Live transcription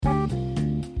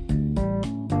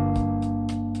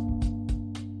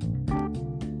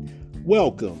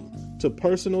Welcome to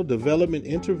Personal Development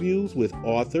Interviews with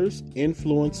authors,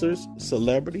 influencers,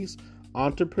 celebrities,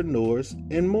 entrepreneurs,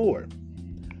 and more.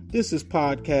 This is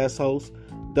podcast host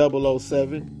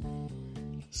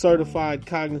 007, certified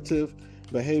cognitive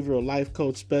behavioral life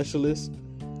coach specialist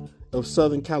of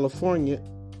Southern California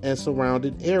and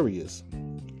surrounding areas.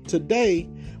 Today,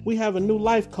 we have a new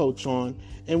life coach on,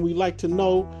 and we like to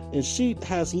know, and she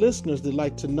has listeners that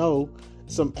like to know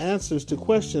some answers to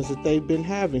questions that they've been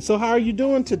having. So how are you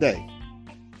doing today?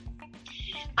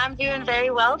 I'm doing very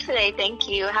well today. Thank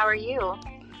you. How are you?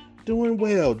 Doing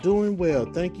well.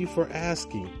 Thank you for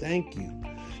asking. Thank you.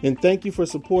 And thank you for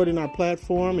supporting our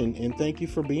platform, and thank you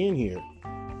for being here.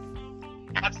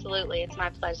 Absolutely. It's my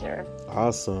pleasure.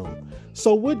 Awesome.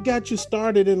 So what got you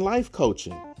started in life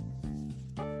coaching?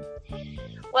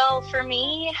 Well, for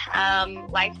me,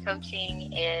 life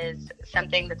coaching is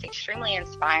something that's extremely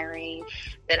inspiring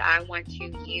that I want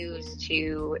to use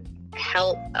to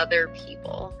help other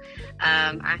people.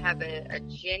 I have a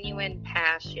genuine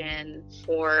passion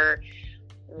for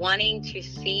wanting to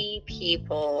see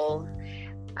people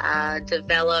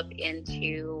develop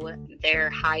into their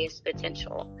highest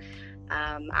potential.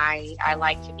 I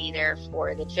like to be there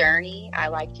for the journey. I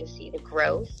like to see the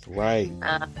growth. Right.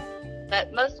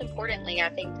 But most importantly, I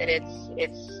think that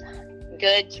it's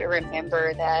good to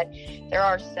remember that there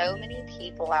are so many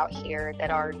people out here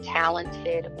that are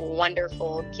talented,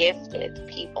 wonderful, gifted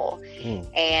people.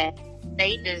 And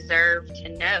they deserve to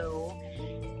know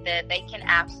that they can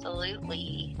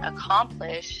absolutely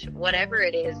accomplish whatever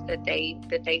it is that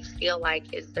they feel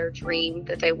like is their dream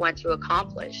that they want to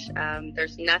accomplish.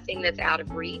 There's nothing that's out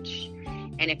of reach.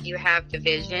 And if you have the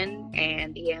vision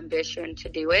and the ambition to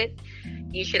do it,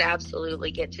 you should absolutely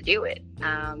get to do it.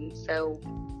 So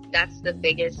that's the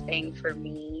biggest thing for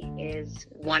me, is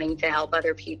wanting to help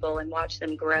other people and watch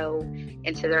them grow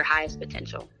into their highest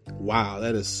potential. Wow,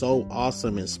 that is so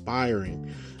awesome,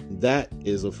 inspiring. That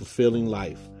is a fulfilling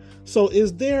life. So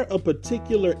is there a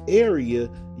particular area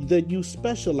that you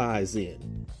specialize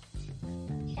in?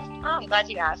 Oh, I'm glad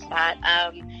you asked that.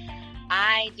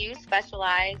 I do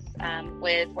specialize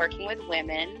with working with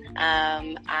women.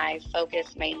 I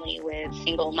focus mainly with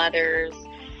single mothers,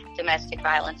 domestic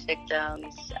violence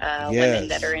victims, women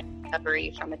that are in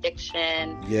recovery from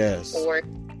addiction, or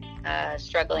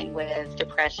struggling with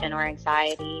depression or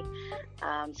anxiety.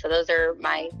 So those are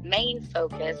my main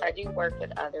focus. I do work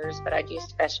with others, but I do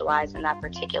specialize in that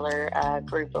particular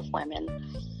group of women.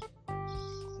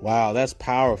 Wow, that's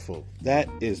powerful. That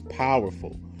is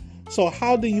powerful. So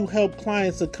how do you help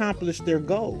clients accomplish their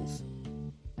goals?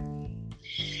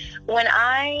 When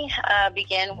I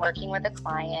begin working with a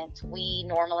client, we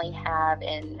normally have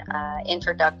an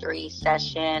introductory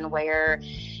session where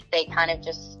they kind of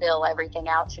just spill everything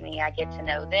out to me. I get to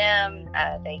know them.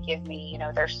 They give me,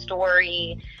 their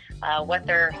story, what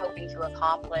they're hoping to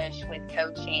accomplish with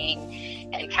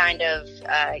coaching, and kind of,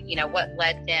 what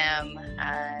led them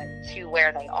to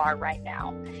where they are right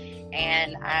now.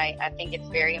 And I think it's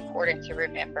very important to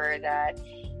remember that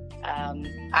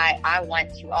I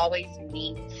want to always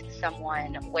meet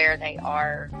someone where they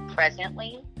are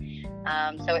presently.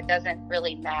 So it doesn't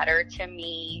really matter to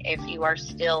me if you are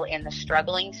still in the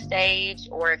struggling stage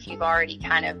or if you've already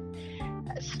kind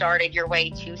of started your way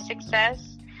to success.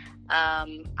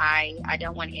 I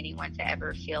don't want anyone to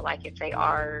ever feel like if they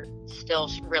are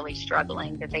still really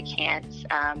struggling that they can't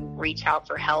reach out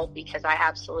for help, because I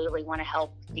absolutely want to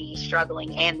help the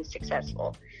struggling and the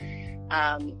successful.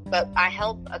 But I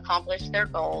help accomplish their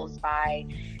goals by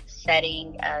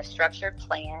setting a structured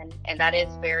plan, and that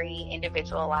is very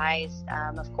individualized.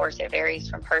 Of course, it varies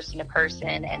from person to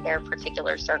person and their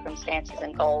particular circumstances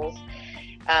and goals.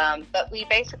 But we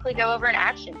basically go over an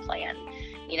action plan.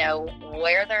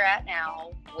 Where they're at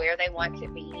now, where they want to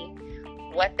be,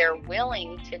 what they're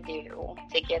willing to do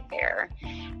to get there.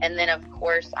 And then, of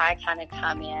course, I kind of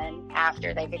come in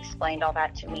after they've explained all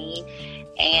that to me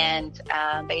and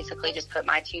basically just put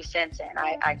my 2 cents in.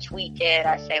 I tweak it.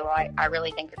 I say, well, I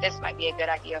really think that this might be a good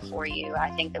idea for you.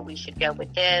 I think that we should go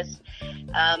with this.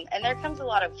 And there comes a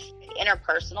lot of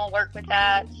interpersonal work with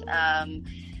that.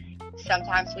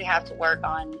 Sometimes we have to work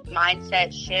on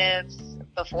mindset shifts.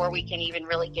 Before we can even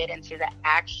really get into the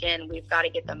action, we've got to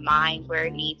get the mind where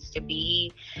it needs to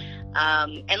be.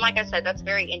 And like I said, that's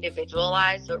very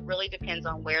individualized, so it really depends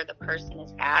on where the person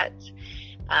is at.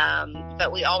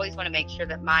 But we always want to make sure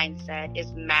that mindset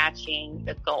is matching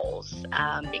the goals,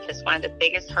 because one of the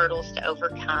biggest hurdles to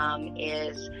overcome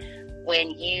is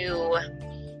when you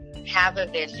have a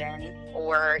vision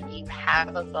or you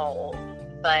have a goal,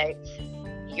 but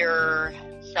your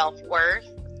self-worth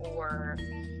or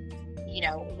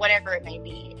whatever it may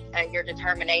be, your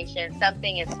determination,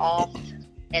 something is off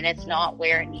and it's not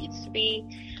where it needs to be,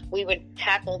 we would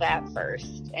tackle that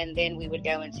first, and then we would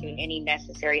go into any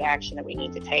necessary action that we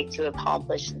need to take to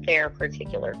accomplish their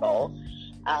particular goal.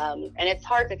 And it's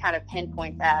hard to kind of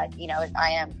pinpoint that,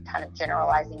 I am kind of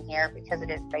generalizing here because it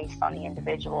is based on the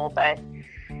individual, but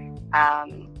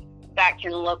that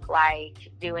can look like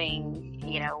doing,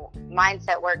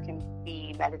 mindset work can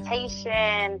be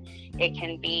meditation. It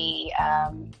can be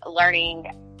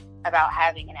learning about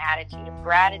having an attitude of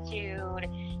gratitude.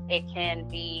 It can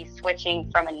be switching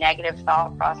from a negative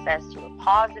thought process to a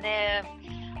positive.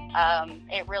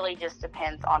 It really just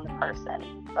depends on the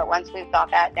person. But once we've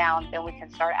got that down, then we can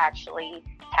start actually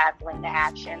tackling the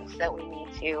actions that we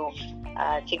need to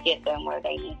get them where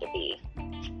they need to be.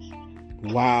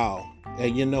 Wow.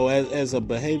 And as a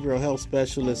behavioral health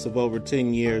specialist of over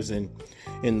 10 years in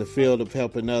the field of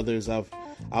helping others, I've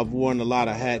worn a lot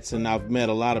of hats and I've met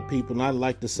a lot of people, and I'd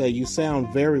like to say you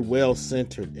sound very well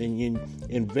centered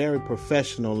and very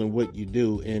professional in what you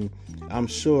do. And I'm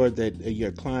sure that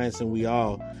your clients and we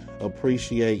all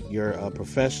appreciate your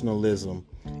professionalism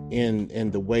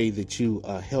in the way that you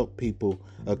help people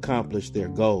accomplish their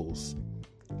goals.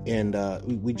 And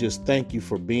we just thank you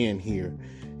for being here.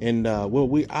 And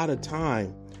we're out of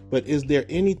time, but is there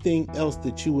anything else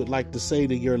that you would like to say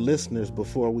to your listeners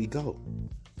before we go?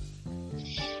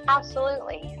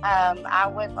 Absolutely. I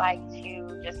would like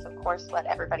to just, of course, let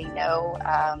everybody know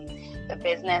the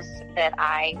business that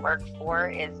I work for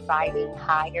is Vibing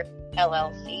Higher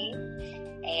LLC,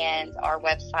 and our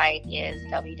website is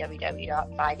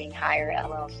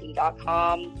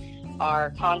www.vibinghigherllc.com.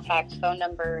 Our contact phone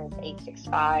number is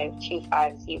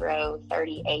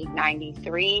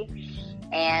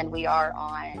 865-250-3893, and we are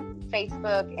on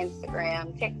Facebook,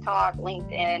 Instagram, TikTok,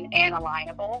 LinkedIn, and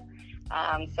Alignable.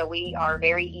 So we are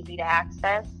very easy to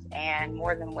access and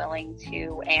more than willing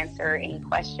to answer any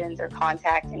questions or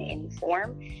contact in any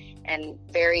form, and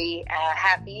very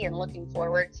happy and looking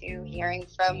forward to hearing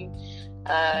from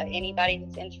anybody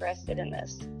that's interested in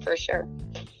this, for sure.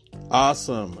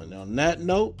 Awesome. And on that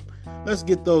note, let's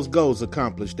get those goals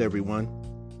accomplished, everyone.